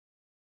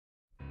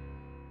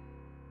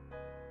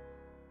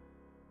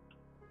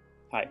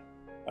Hi,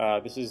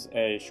 this is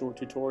a short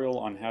tutorial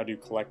on how to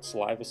collect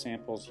saliva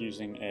samples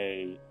using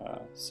a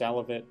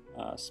Salivette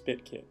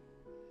Spit Kit.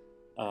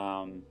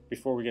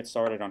 Before we get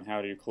started on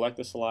how to collect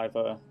the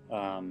saliva,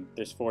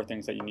 there's 4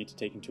 things that you need to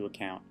take into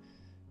account.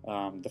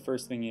 The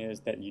first thing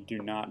is that you do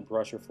not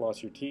brush or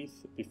floss your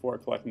teeth before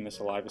collecting the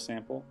saliva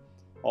sample.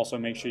 Also,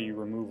 make sure you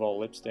remove all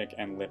lipstick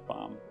and lip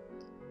balm.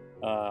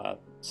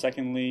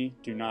 Secondly,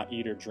 do not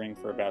eat or drink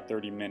for about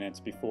 30 minutes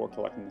before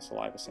collecting the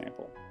saliva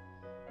sample.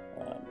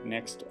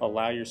 Next,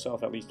 allow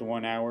yourself at least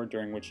 1 hour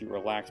during which you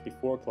relax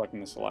before collecting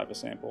the saliva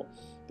sample.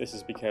 This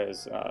is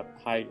because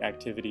high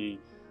activity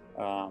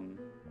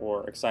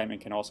or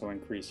excitement can also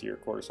increase your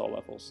cortisol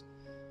levels.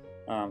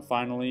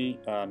 Finally,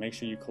 make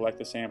sure you collect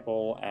the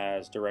sample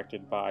as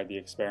directed by the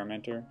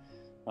experimenter.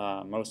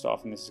 Most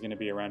often this is going to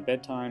be around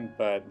bedtime,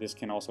 but this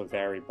can also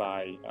vary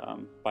by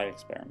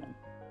experiment.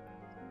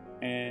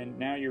 And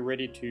now you're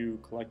ready to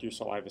collect your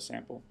saliva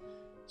sample.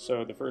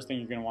 So the first thing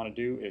you're going to want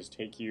to do is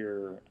take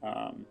your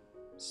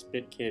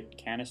spit kit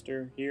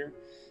canister here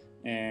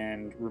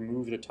and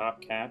remove the top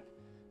cap,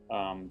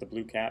 the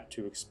blue cap,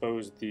 to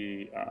expose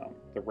the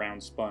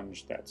round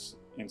sponge that's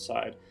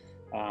inside.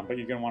 But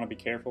you're going to want to be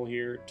careful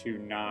here to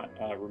not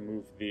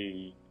remove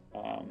the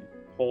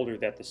holder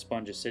that the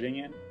sponge is sitting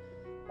in.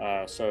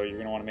 So you're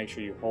going to want to make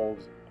sure you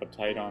hold up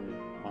tight on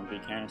the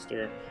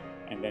canister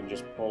and then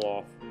just pull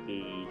off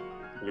the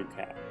blue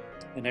cap.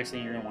 The next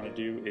thing you're going to want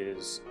to do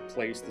is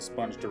place the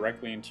sponge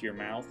directly into your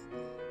mouth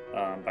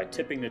by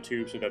tipping the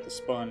tube so that the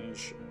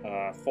sponge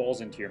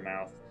falls into your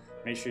mouth.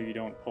 Make sure you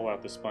don't pull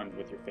out the sponge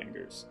with your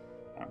fingers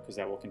because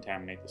that will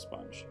contaminate the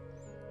sponge.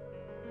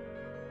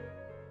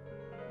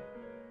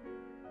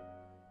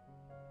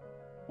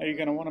 Now you're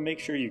going to want to make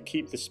sure you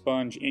keep the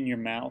sponge in your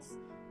mouth.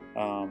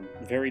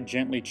 Very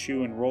gently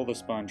chew and roll the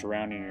sponge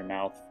around in your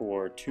mouth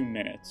for 2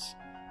 minutes.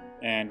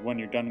 And when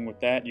you're done with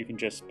that, you can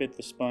just spit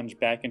the sponge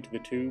back into the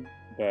tube,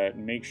 but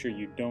make sure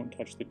you don't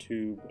touch the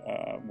tube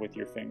with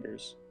your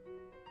fingers.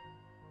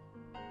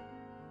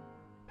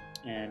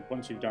 And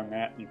once you've done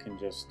that, you can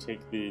just take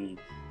the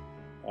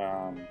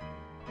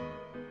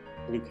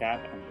blue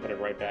cap and put it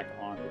right back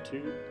on the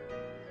tube.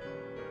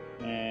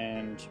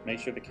 And make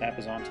sure the cap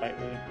is on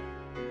tightly,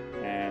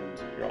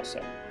 and you're all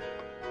set.